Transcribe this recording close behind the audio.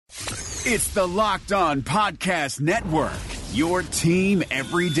It's the Locked On Podcast Network, your team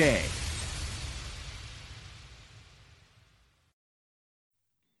every day.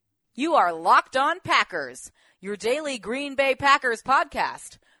 You are Locked On Packers, your daily Green Bay Packers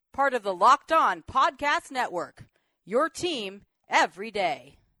podcast, part of the Locked On Podcast Network, your team every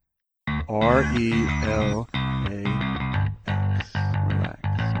day. RELAX. Relax.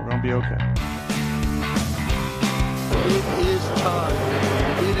 We're going to be okay. It is time.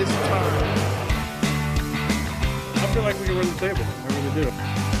 It is time. I feel like we can win the table. I really do.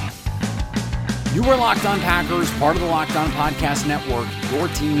 You are Locked On Packers, part of the Locked On Podcast Network, your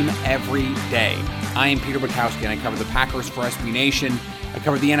team every day. I am Peter Bukowski, and I cover the Packers for SB Nation. I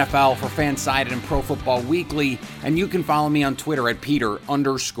cover the NFL for Fansided and Pro Football Weekly, and you can follow me on Twitter at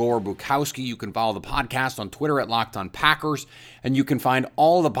Peter_Bukowski. You can follow the podcast on Twitter at Locked On Packers, and you can find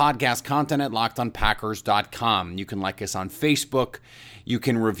all the podcast content at LockedOnPackers.com. You can like us on Facebook. You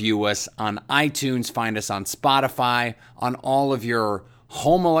can review us on iTunes, find us on Spotify, on all of your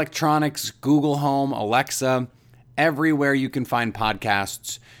home electronics, Google Home, Alexa, everywhere you can find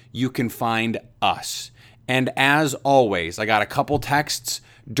podcasts, you can find us. And as always, I got a couple texts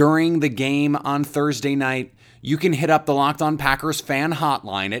during the game on Thursday night. You can hit up the Locked On Packers fan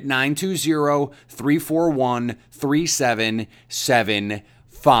hotline at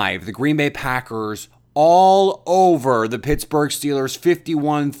 920-341-3775. The Green Bay Packers all over the Pittsburgh Steelers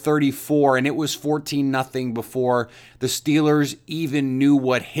 51-34, and it was 14-0 before the Steelers even knew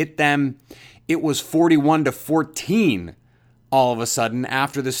what hit them. It was 41-14 all of a sudden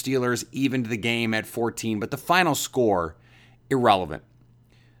after the Steelers evened the game at 14, but the final score, irrelevant.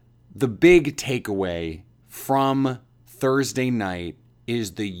 The big takeaway from Thursday night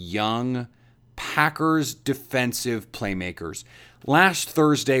is the young Packers defensive playmakers. Last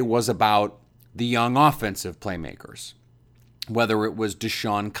Thursday was about the young offensive playmakers, whether it was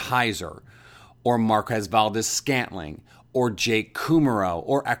Deshaun Kaiser or Marquez Valdes-Scantling or Jake Kumerow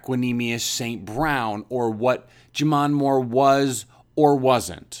or Equanimeous St. Brown or what Jamon Moore was or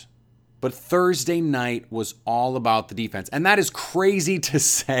wasn't. But Thursday night was all about the defense. And that is crazy to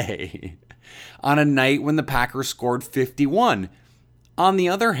say on a night when the Packers scored 51. On the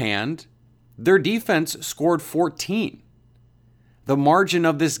other hand, their defense scored 14. The margin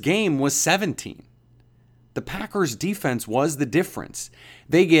of this game was 17. The Packers' defense was the difference.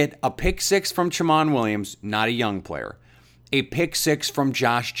 They get a pick six from Tramon Williams, not a young player. A pick six from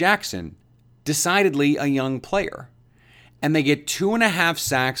Josh Jackson, decidedly a young player. And they get 2.5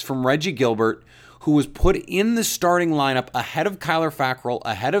 sacks from Reggie Gilbert, who was put in the starting lineup ahead of Kyler Fackrell,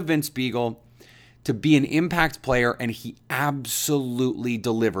 ahead of Vince Beagle, to be an impact player, and he absolutely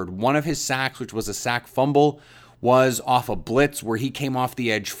delivered. One of his sacks, which was a sack fumble, was off a blitz where he came off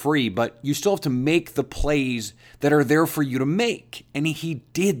the edge free, but you still have to make the plays that are there for you to make, and he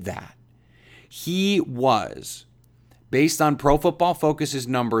did that. He was, based on Pro Football Focus's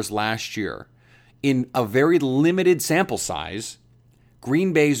numbers last year, in a very limited sample size,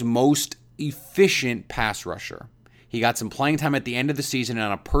 Green Bay's most efficient pass rusher. He got some playing time at the end of the season, and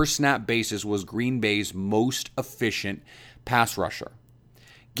on a per-snap basis was Green Bay's most efficient pass rusher.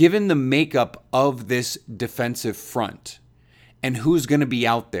 Given the makeup of this defensive front and who's going to be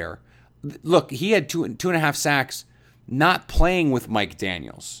out there, look, he had 2.5 sacks not playing with Mike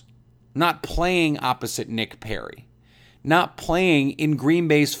Daniels, not playing opposite Nick Perry, not playing in Green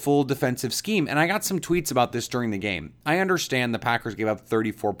Bay's full defensive scheme. And I got some tweets about this during the game. I understand the Packers gave up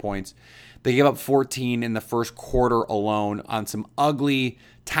 34 points. They gave up 14 in the first quarter alone on some ugly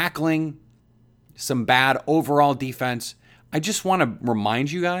tackling, some bad overall defense. I just want to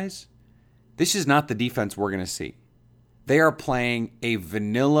remind you guys, this is not the defense we're going to see. They are playing a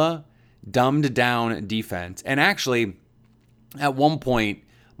vanilla, dumbed-down defense. And actually, at one point,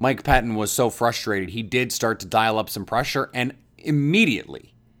 Mike Pettin was so frustrated, he did start to dial up some pressure, and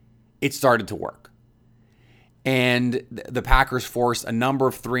immediately it started to work. And the Packers forced a number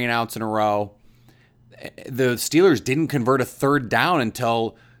of 3-and-outs in a row. The Steelers didn't convert a third down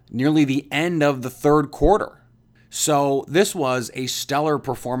until nearly the end of the third quarter. So this was a stellar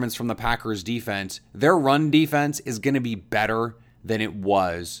performance from the Packers defense. Their run defense is going to be better than it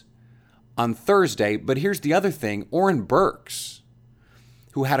was on Thursday. But here's the other thing. Oren Burks,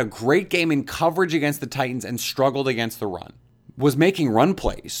 who had a great game in coverage against the Titans and struggled against the run, was making run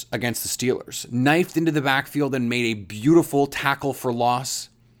plays against the Steelers, knifed into the backfield and made a beautiful tackle for loss,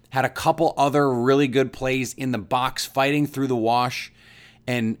 had a couple other really good plays in the box, fighting through the wash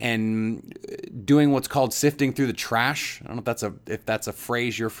and doing what's called sifting through the trash. I don't know if that's a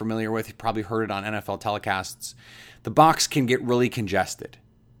phrase you're familiar with. You've probably heard it on NFL telecasts. The box can get really congested.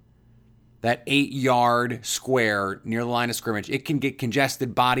 that 8-yard square near the line of scrimmage, it can get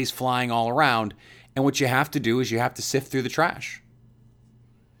congested, bodies flying all around. And what you have to do is you have to sift through the trash.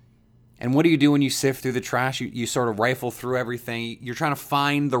 And what do you do when you sift through the trash? You sort of rifle through everything. You're trying to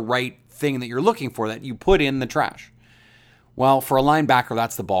find the right thing that you're looking for that you put in the trash. Well, for a linebacker,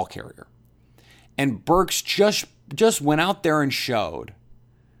 that's the ball carrier. And Burks just went out there and showed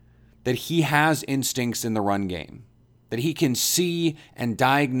that he has instincts in the run game, that he can see and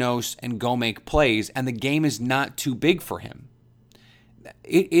diagnose and go make plays, and the game is not too big for him.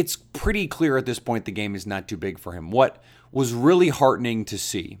 It's pretty clear at this point the game is not too big for him. What was really heartening to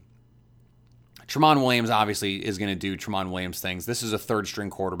see, Tramon Williams obviously is going to do Tramon Williams things. This is a third-string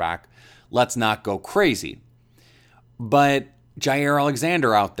quarterback. Let's not go crazy. But Jair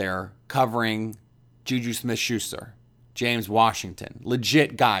Alexander out there covering Juju Smith-Schuster, James Washington,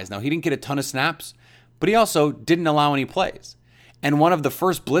 legit guys. Now, he didn't get a ton of snaps, but he also didn't allow any plays. And one of the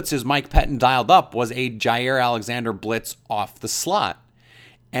first blitzes Mike Pettin dialed up was a Jair Alexander blitz off the slot.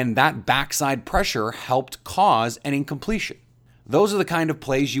 And that backside pressure helped cause an incompletion. Those are the kind of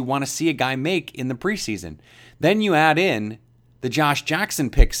plays you want to see a guy make in the preseason. Then you add in the Josh Jackson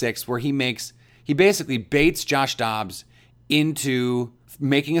pick six where he basically baits Josh Dobbs into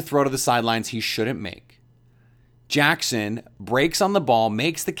making a throw to the sidelines he shouldn't make. Jackson breaks on the ball,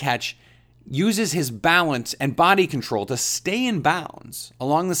 makes the catch, uses his balance and body control to stay in bounds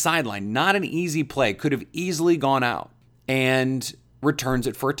along the sideline. Not an easy play, could have easily gone out, and returns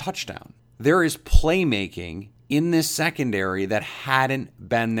it for a touchdown. There is playmaking in this secondary that hadn't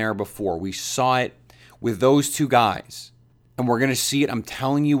been there before. We saw it with those two guys, and we're going to see it. I'm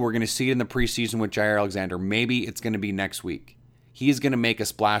telling you, we're going to see it in the preseason with Jair Alexander. Maybe it's going to be next week. He is going to make a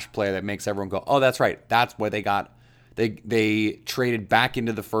splash play that makes everyone go, oh, that's right. That's why they got. They traded back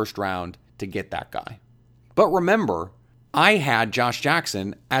into the first round to get that guy. But remember, I had Josh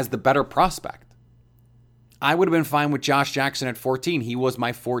Jackson as the better prospect. I would have been fine with Josh Jackson at 14. He was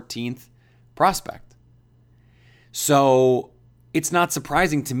my 14th prospect. So it's not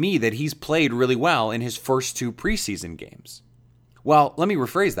surprising to me that he's played really well in his first two preseason games. Well, let me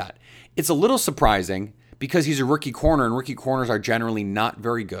rephrase that. It's a little surprising because he's a rookie corner, and rookie corners are generally not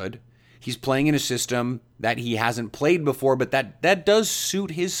very good. He's playing in a system that he hasn't played before, but that does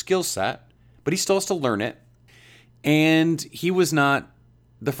suit his skill set, but he still has to learn it. And he was not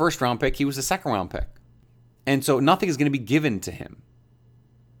the first round pick, he was the second round pick. And so nothing is going to be given to him.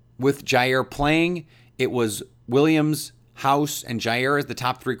 With Jair playing, it was Williams, House, and Jair as the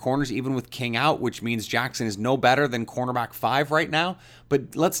top three corners, even with King out, which means Jackson is no better than cornerback 5 right now.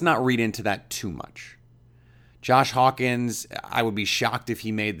 But let's not read into that too much. Josh Hawkins, I would be shocked if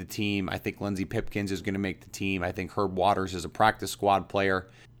he made the team. I think Lindsey Pipkins is going to make the team. I think Herb Waters is a practice squad player.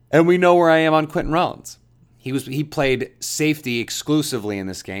 And we know where I am on Quentin Rollins. He played safety exclusively in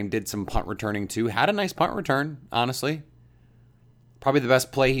this game, did some punt returning too. Had a nice punt return, honestly. Probably the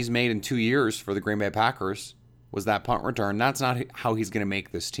best play he's made in 2 years for the Green Bay Packers was that punt return. That's not how he's going to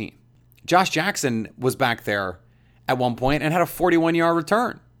make this team. Josh Jackson was back there at one point and had a 41-yard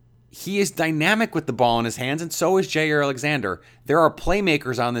return. He is dynamic with the ball in his hands, and so is Jair Alexander. There are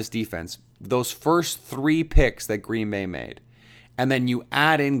playmakers on this defense. Those first 3 picks that Green Bay made. And then you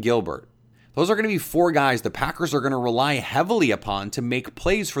add in Gilbert. Those are going to be 4 guys the Packers are going to rely heavily upon to make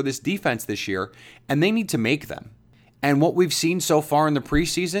plays for this defense this year, and they need to make them. And what we've seen so far in the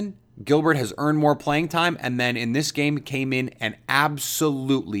preseason, Gilbert has earned more playing time, and then in this game came in and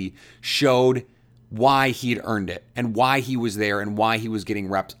absolutely showed why he'd earned it and why he was there and why he was getting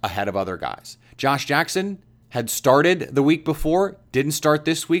reps ahead of other guys. Josh Jackson had started the week before, didn't start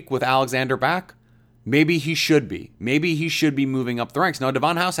this week with Alexander back. Maybe he should be. Maybe he should be moving up the ranks. Now,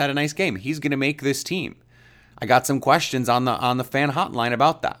 Devon House had a nice game. He's going to make this team. I got some questions on the fan hotline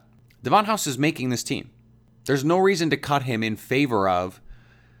about that. Devon House is making this team. There's no reason to cut him in favor of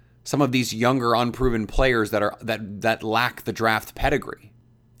some of these younger, unproven players that lack the draft pedigree.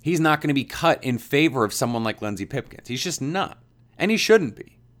 He's not going to be cut in favor of someone like Lindsey Pipkins. He's just not. And he shouldn't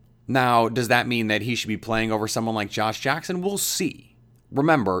be. Now, does that mean that he should be playing over someone like Josh Jackson? We'll see.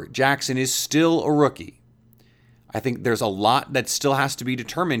 Remember, Jackson is still a rookie. I think there's a lot that still has to be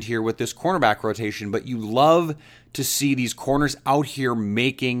determined here with this cornerback rotation, but you love to see these corners out here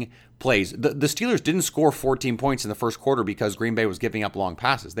making plays. The Steelers didn't score 14 points in the first quarter because Green Bay was giving up long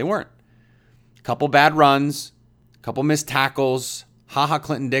passes. They weren't. A couple bad runs, a couple missed tackles.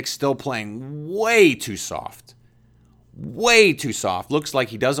 Clinton-Dix still playing way too soft. Way too soft. Looks like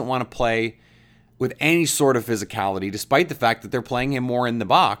he doesn't want to play with any sort of physicality, despite the fact that they're playing him more in the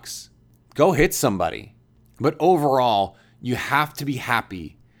box. Go hit somebody. But overall, you have to be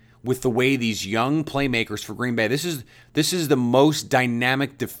happy with the way these young playmakers for Green Bay, this is the most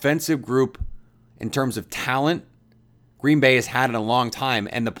dynamic defensive group in terms of talent Green Bay has had in a long time.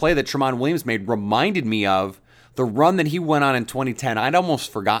 And the play that Tramon Williams made reminded me of the run that he went on in 2010. I'd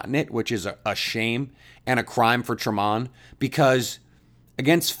almost forgotten it, which is a shame and a crime for Tramon, because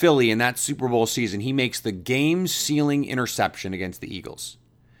against Philly in that Super Bowl season, he makes the game-sealing interception against the Eagles.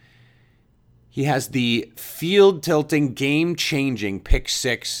 He has the field-tilting, game-changing pick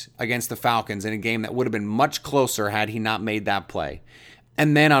six against the Falcons in a game that would have been much closer had he not made that play.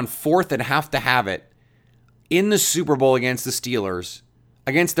 And then on fourth and have to have it, in the Super Bowl against the Steelers,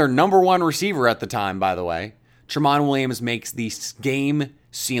 against their number one receiver at the time, by the way, Tramon Williams makes the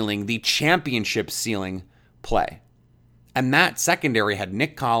game-sealing, the championship-sealing play. And that secondary had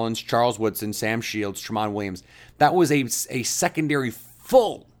Nick Collins, Charles Woodson, Sam Shields, Tramon Williams. That was a secondary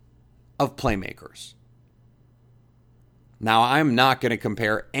full of playmakers. Now, I'm not going to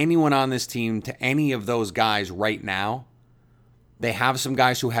compare anyone on this team to any of those guys right now. They have some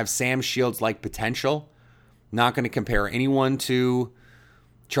guys who have Sam Shields-like potential. Not going to compare anyone to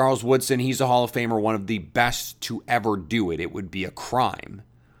Charles Woodson. He's a Hall of Famer, one of the best to ever do it. It would be a crime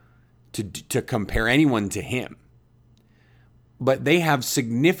to compare anyone to him. But they have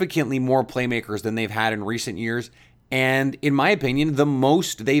significantly more playmakers than they've had in recent years. And in my opinion, the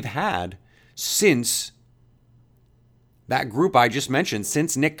most they've had since that group I just mentioned,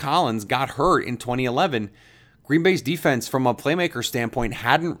 since Nick Collins got hurt in 2011. Green Bay's defense, from a playmaker standpoint,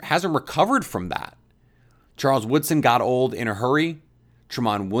 hasn't recovered from that. Charles Woodson got old in a hurry.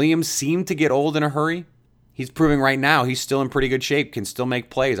 Tramon Williams seemed to get old in a hurry. He's proving right now he's still in pretty good shape, can still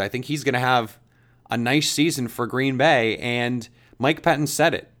make plays. I think he's going to have a nice season for Green Bay, and Mike Pettin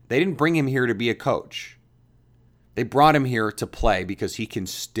said it. They didn't bring him here to be a coach. They brought him here to play because he can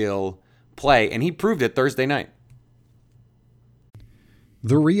still play, and he proved it Thursday night.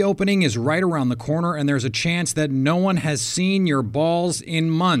 The reopening is right around the corner, and there's a chance that no one has seen your balls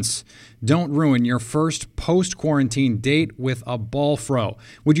in months. Don't ruin your first post-quarantine date with a ball fro.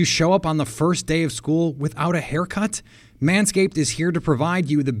 Would you show up on the first day of school without a haircut? Manscaped is here to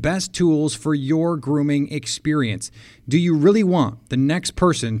provide you the best tools for your grooming experience. Do you really want the next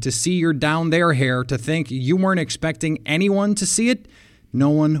person to see your down there hair to think you weren't expecting anyone to see it? No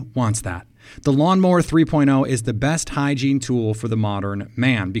one wants that. The Lawnmower 3.0 is the best hygiene tool for the modern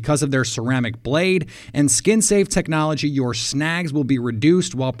man. Because of their ceramic blade and skin-safe technology, your snags will be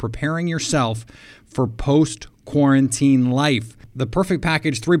reduced while preparing yourself for post-quarantine life. The Perfect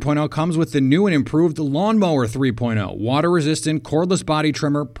Package 3.0 comes with the new and improved Lawnmower 3.0, water-resistant, cordless body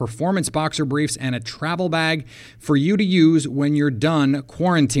trimmer, performance boxer briefs, and a travel bag for you to use when you're done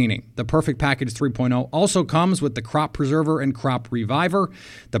quarantining. The Perfect Package 3.0 also comes with the Crop Preserver and Crop Reviver,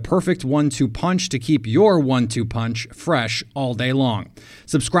 the perfect 1-2 punch to keep your 1-2 punch fresh all day long.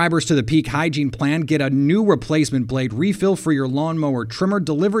 Subscribers to the Peak Hygiene Plan get a new replacement blade refill for your lawnmower trimmer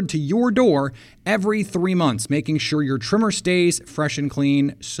delivered to your door every 3 months, making sure your trimmer stays fresh and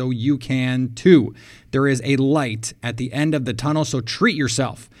clean so you can too. There is a light at the end of the tunnel, so treat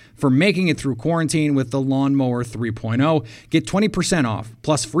yourself for making it through quarantine with the Lawnmower 3.0. Get 20% off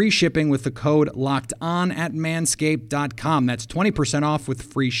plus free shipping with the code LOCKEDON at manscaped.com. That's 20% off with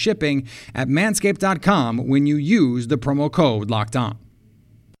free shipping at manscaped.com when you use the promo code LOCKEDON.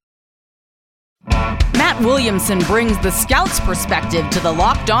 Matt Williamson brings the scout's perspective to the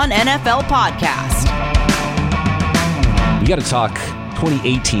Locked On NFL podcast. We got to talk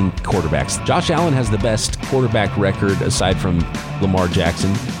 2018 quarterbacks. Josh Allen has the best quarterback record aside from Lamar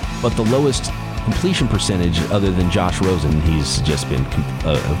Jackson, but the lowest completion percentage other than Josh Rosen. He's just been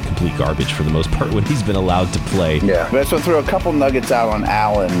complete garbage for the most part when he's been allowed to play. Yeah, but so throw a couple nuggets out on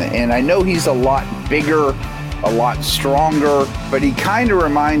Allen, and I know he's a lot bigger, a lot stronger, but he kind of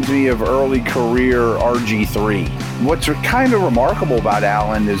reminds me of early career RG3. What's kind of remarkable about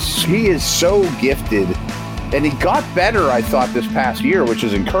Allen is he is so gifted, and he got better, I thought, this past year, which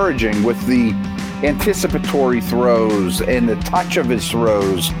is encouraging with the anticipatory throws and the touch of his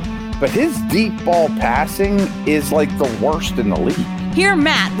throws. But his deep ball passing is like the worst in the league. Hear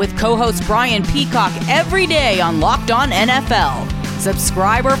Matt with co-host Brian Peacock every day on Locked On NFL.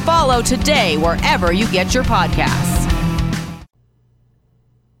 Subscribe or follow today wherever you get your podcasts.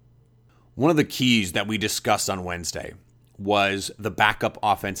 One of the keys that we discussed on Wednesday was the backup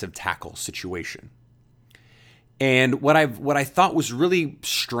offensive tackle situation. And what I thought was really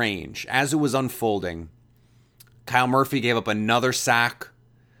strange as it was unfolding, Kyle Murphy gave up another sack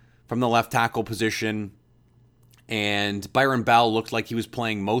from the left tackle position, and Byron Bell looked like he was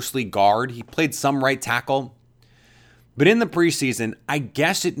playing mostly guard. He played some right tackle. But in the preseason, I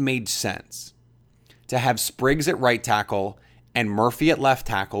guess it made sense to have Spriggs at right tackle and Murphy at left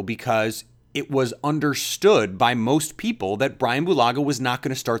tackle because it was understood by most people that Brian Bulaga was not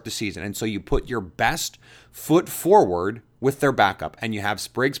going to start the season. And so you put your best foot forward with their backup, and you have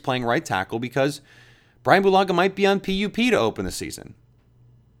Spriggs playing right tackle because Brian Bulaga might be on PUP to open the season.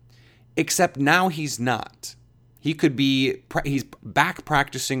 Except now he's not. He's back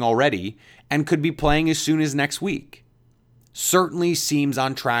practicing already and could be playing as soon as next week. Certainly seems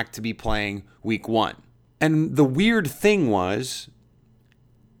on track to be playing week 1. And the weird thing was,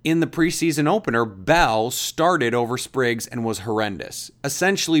 in the preseason opener, Bell started over Spriggs and was horrendous.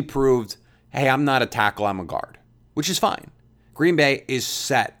 Essentially proved, hey, I'm not a tackle, I'm a guard, which is fine. Green Bay is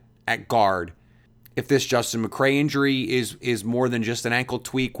set at guard. If this Justin McCray injury is more than just an ankle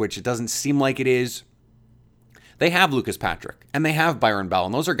tweak, which it doesn't seem like it is, they have Lucas Patrick and they have Byron Bell,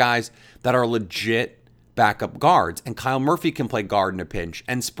 and those are guys that are legit backup guards. And Kyle Murphy can play guard in a pinch,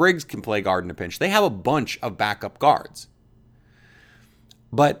 and Spriggs can play guard in a pinch. They have a bunch of backup guards.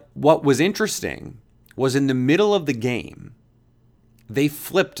 But what was interesting was in the middle of the game, they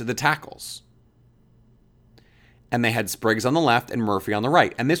flipped the tackles. And they had Spriggs on the left and Murphy on the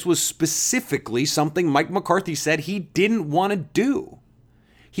right. And this was specifically something Mike McCarthy said he didn't want to do.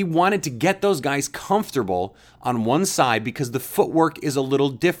 He wanted to get those guys comfortable on one side because the footwork is a little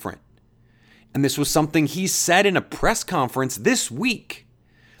different. And this was something he said in a press conference this week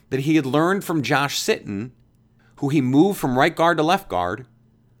that he had learned from Josh Sitton, who he moved from right guard to left guard,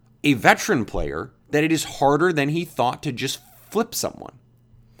 a veteran player, that it is harder than he thought to just flip someone.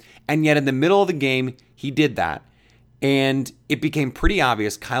 And yet in the middle of the game, he did that. And it became pretty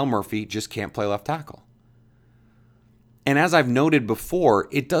obvious Kyle Murphy just can't play left tackle. And as I've noted before,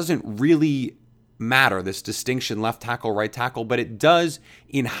 it doesn't really matter, this distinction left tackle, right tackle, but it does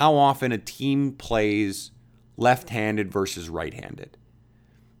in how often a team plays left-handed versus right-handed.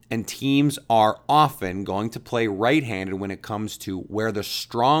 And teams are often going to play right-handed when it comes to where the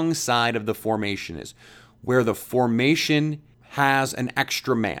strong side of the formation is, where the formation has an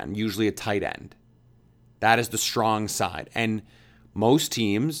extra man, usually a tight end. That is the strong side. And most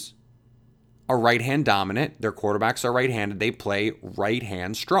teams are right-hand dominant. Their quarterbacks are right-handed. They play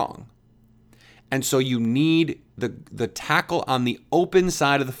right-hand strong. And so you need the tackle on the open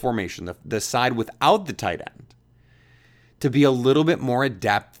side of the formation, the side without the tight end, to be a little bit more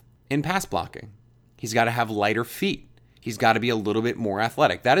adept in pass blocking. He's got to have lighter feet. He's got to be a little bit more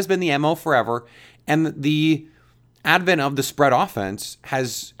athletic. That has been the MO forever. And the advent of the spread offense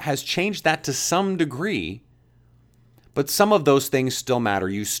has changed that to some degree. But some of those things still matter.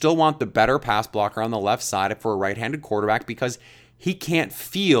 You still want the better pass blocker on the left side for a right-handed quarterback because he can't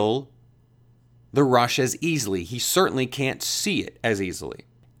feel the rush as easily. He certainly can't see it as easily.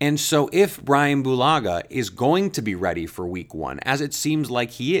 And so if Brian Bulaga is going to be ready for week 1, as it seems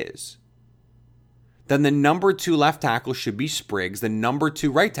like he is, then the number 2 left tackle should be Spriggs. The number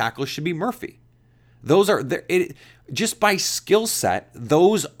 2 right tackle should be Murphy. Those are, just by skill set,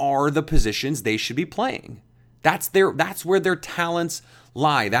 those are the positions they should be playing. That's where their talents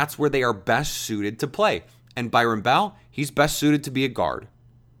lie. That's where they are best suited to play. And Byron Bell, he's best suited to be a guard.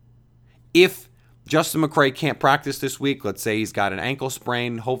 If Justin McCray can't practice this week, let's say he's got an ankle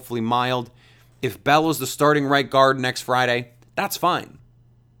sprain, hopefully mild. If Bell is the starting right guard next Friday, that's fine.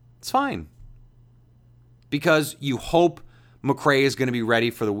 It's fine. Because you hope McCray is going to be ready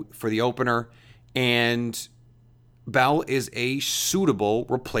for the opener, and Bell is a suitable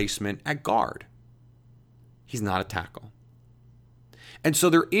replacement at guard. He's not a tackle. And so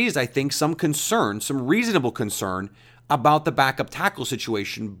there is, I think, some concern, some reasonable concern about the backup tackle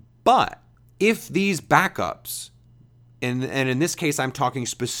situation. But if these backups, and in this case I'm talking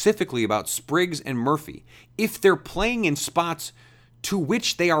specifically about Spriggs and Murphy, if they're playing in spots to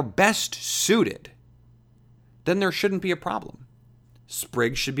which they are best suited, then there shouldn't be a problem.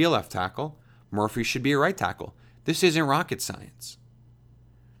 Spriggs should be a left tackle. Murphy should be a right tackle. This isn't rocket science.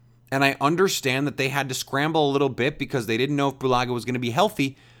 And I understand that they had to scramble a little bit because they didn't know if Bulaga was going to be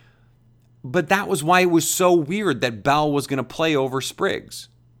healthy. But that was why it was so weird that Bell was going to play over Spriggs.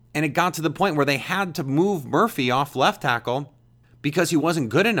 And it got to the point where they had to move Murphy off left tackle because he wasn't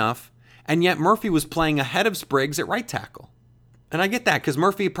good enough. And yet Murphy was playing ahead of Spriggs at right tackle. And I get that because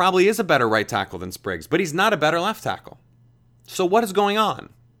Murphy probably is a better right tackle than Spriggs, but he's not a better left tackle. So what is going on?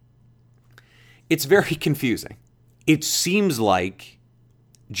 It's very confusing. It seems like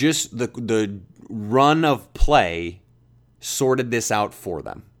just the run of play sorted this out for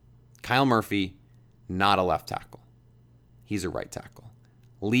them. Kyle Murphy, not a left tackle. He's a right tackle.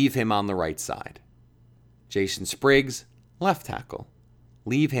 Leave him on the right side. Jason Spriggs, left tackle.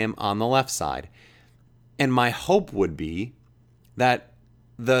 Leave him on the left side. And my hope would be that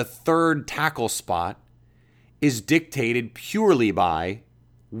the third tackle spot is dictated purely by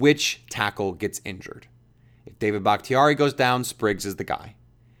which tackle gets injured. If David Bakhtiari goes down, Spriggs is the guy.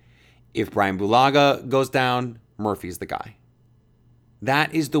 If Brian Bulaga goes down, Murphy's the guy.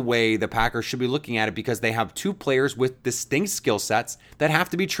 That is the way the Packers should be looking at it, because they have two players with distinct skill sets that have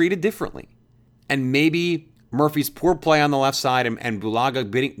to be treated differently. And maybe Murphy's poor play on the left side and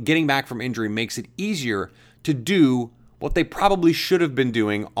Bulaga getting back from injury makes it easier to do what they probably should have been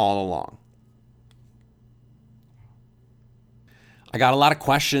doing all along. I got a lot of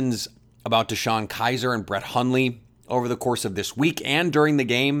questions about Deshaun Kaiser and Brett Hundley over the course of this week and during the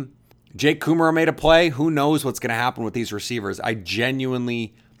game. Jake Kummerer made a play. Who knows what's going to happen with these receivers? I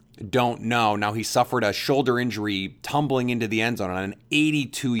genuinely don't know. Now, he suffered a shoulder injury tumbling into the end zone on an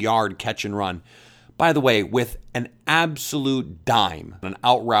 82-yard catch and run. By the way, with an absolute dime, an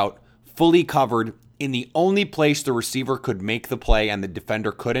out route, fully covered in the only place the receiver could make the play and the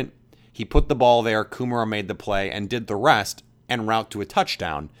defender couldn't. He put the ball there, Kummerer made the play, and did the rest en route to a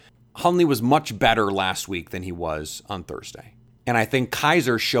touchdown. Hundley was much better last week than he was on Thursday. And I think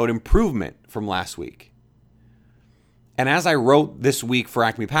Kaiser showed improvement from last week. And as I wrote this week for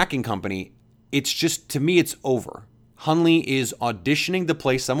Acme Packing Company, it's just, to me, it's over. Hundley is auditioning to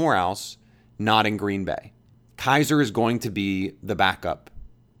play somewhere else, not in Green Bay. Kaiser is going to be the backup.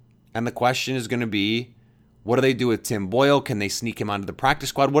 And the question is going to be, what do they do with Tim Boyle? Can they sneak him onto the practice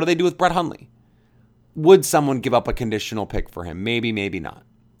squad? What do they do with Brett Hundley? Would someone give up a conditional pick for him? Maybe, maybe not.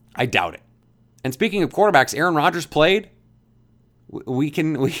 I doubt it. And speaking of quarterbacks, Aaron Rodgers played. We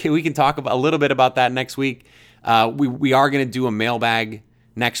can talk a little bit about that next week. We are going to do a mailbag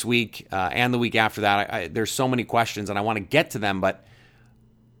next week and the week after that. There's so many questions and I want to get to them, but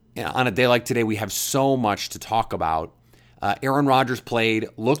on a day like today, we have so much to talk about. Aaron Rodgers played,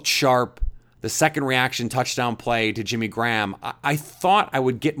 looked sharp. The second reaction touchdown play to Jimmy Graham. I thought I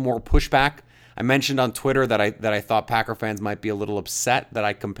would get more pushback. I mentioned on Twitter that I thought Packer fans might be a little upset that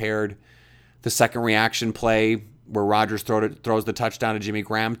I compared the second reaction play where Rodgers throws the touchdown to Jimmy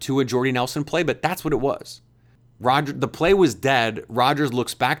Graham to a Jordy Nelson play, but that's what it was. The play was dead. Rodgers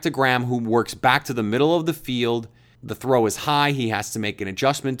looks back to Graham, who works back to the middle of the field. The throw is high. He has to make an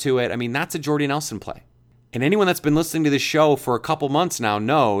adjustment to it. I mean, that's a Jordy Nelson play. And anyone that's been listening to this show for a couple months now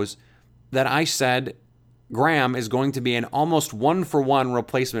knows that I said Graham is going to be an almost one-for-one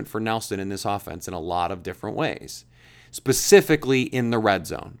replacement for Nelson in this offense in a lot of different ways, specifically in the red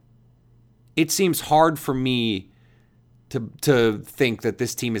zone. It seems hard for me to think that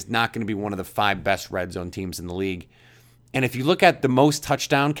this team is not going to be one of the 5 best red zone teams in the league. And if you look at the most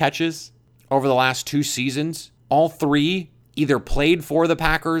touchdown catches over the last 2 seasons, all 3 either played for the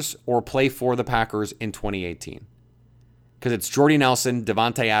Packers or play for the Packers in 2018. Because it's Jordy Nelson,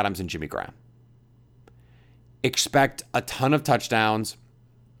 Devontae Adams, and Jimmy Graham. Expect a ton of touchdowns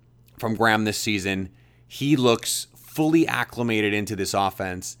from Graham this season. He looks fully acclimated into this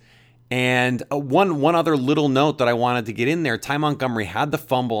offense. And one other little note that I wanted to get in there, Ty Montgomery had the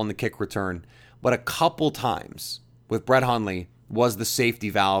fumble on the kick return, but a couple times with Brett Hundley was the safety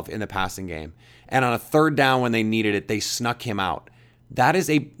valve in the passing game. And on a third down when they needed it, they snuck him out. That is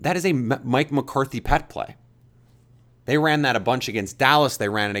a Mike McCarthy pet play. They ran that a bunch against Dallas. They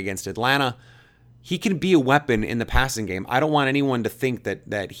ran it against Atlanta. He can be a weapon in the passing game. I don't want anyone to think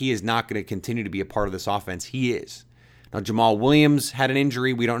that he is not going to continue to be a part of this offense. He is. Now, Jamal Williams had an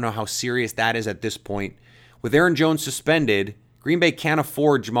injury. We don't know how serious that is at this point. With Aaron Jones suspended, Green Bay can't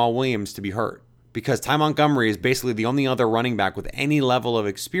afford Jamal Williams to be hurt because Ty Montgomery is basically the only other running back with any level of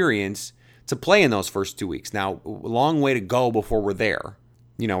experience to play in those first 2 weeks. Now, a long way to go before we're there.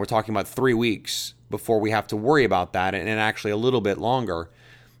 You know, we're talking about 3 weeks before we have to worry about that, and actually a little bit longer.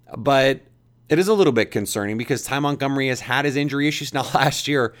 But it is a little bit concerning because Ty Montgomery has had his injury issues. Now, last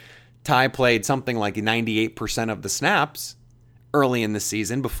year, Ty played something like 98% of the snaps early in the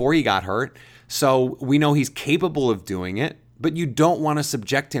season before he got hurt. So we know he's capable of doing it, but you don't want to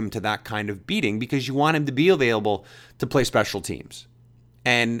subject him to that kind of beating because you want him to be available to play special teams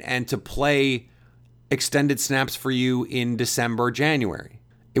and to play extended snaps for you in December, January.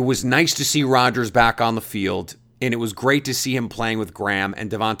 It was nice to see Rodgers back on the field, and it was great to see him playing with Graham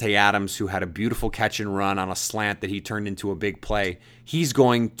and Devontae Adams, who had a beautiful catch and run on a slant that he turned into a big play. He's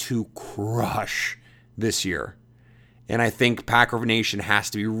going to crush this year. And I think Packer Nation has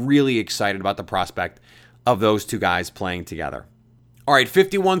to be really excited about the prospect of those 2 guys playing together. All right,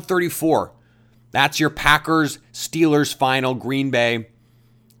 51-34. That's your Packers-Steelers final, Green Bay.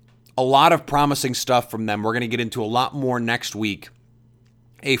 A lot of promising stuff from them. We're going to get into a lot more next week.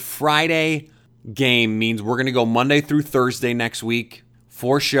 A Friday game means we're going to go Monday through Thursday next week,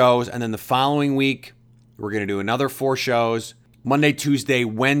 4 shows, and then the following week, we're going to do another 4 shows. Monday, Tuesday,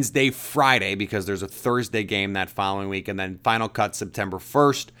 Wednesday, Friday, because there's a Thursday game that following week, and then final cut September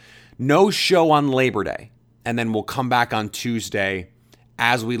 1st. No show on Labor Day, and then we'll come back on Tuesday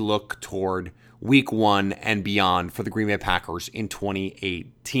as we look toward Week 1 and beyond for the Green Bay Packers in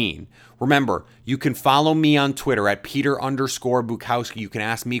 2018. Remember, you can follow me on Twitter at Peter_Bukowski. You can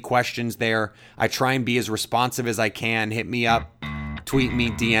ask me questions there. I try and be as responsive as I can. Hit me up, tweet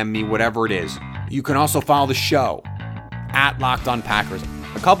me, DM me, whatever it is. You can also follow the show at Locked On Packers.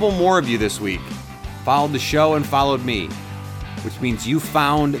 A couple more of you this week followed the show and followed me, which means you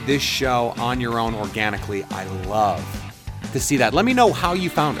found this show on your own organically. I love to see that. Let me know how you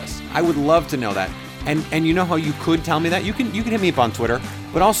found us. I would love to know that. And you know how you could tell me that? You can hit me up on Twitter,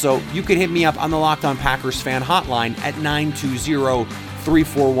 but also you could hit me up on the Locked On Packers fan hotline at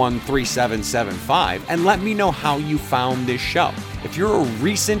 920-341-3775 and let me know how you found this show. If you're a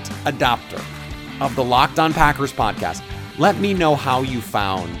recent adopter of the Locked On Packers podcast, let me know how you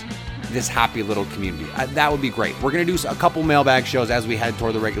found this happy little community. That would be great. We're going to do a couple mailbag shows as we head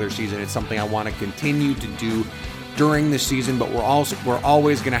toward the regular season. It's something I want to continue to do during the season, but we're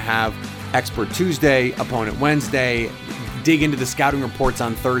always going to have Expert Tuesday, Opponent Wednesday, dig into the scouting reports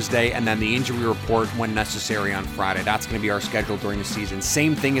on Thursday, and then the injury report when necessary on Friday. That's going to be our schedule during the season.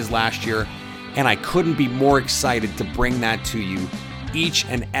 Same thing as last year, and I couldn't be more excited to bring that to you each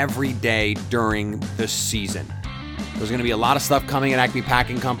and every day during the season. There's going to be a lot of stuff coming at Acme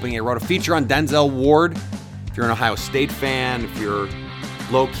Packing Company. I wrote a feature on Denzel Ward. If you're an Ohio State fan, if you're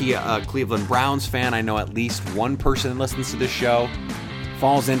low-key Cleveland Browns fan, I know at least one person that listens to this show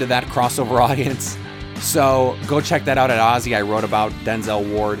falls into that crossover audience. So go check that out at Ozzy. I wrote about Denzel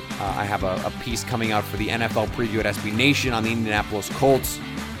Ward. I have a piece coming out for the NFL preview at SB Nation on the Indianapolis Colts.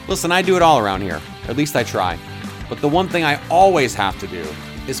 Listen, I do it all around here. At least I try. But the one thing I always have to do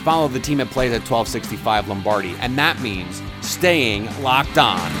is follow the team that plays at 1265 Lombardi, and that means staying locked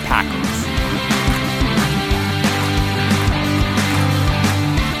on Packers.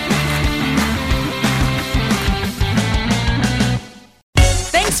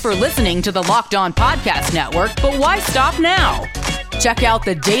 Thanks for listening to the Locked On Podcast Network, but why stop now? Check out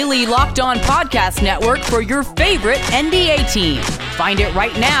the daily Locked On Podcast Network for your favorite NBA team. Find it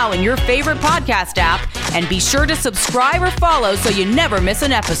right now in your favorite podcast app, and be sure to subscribe or follow so you never miss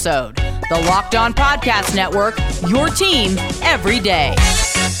an episode. The Locked On Podcast Network, your team every day.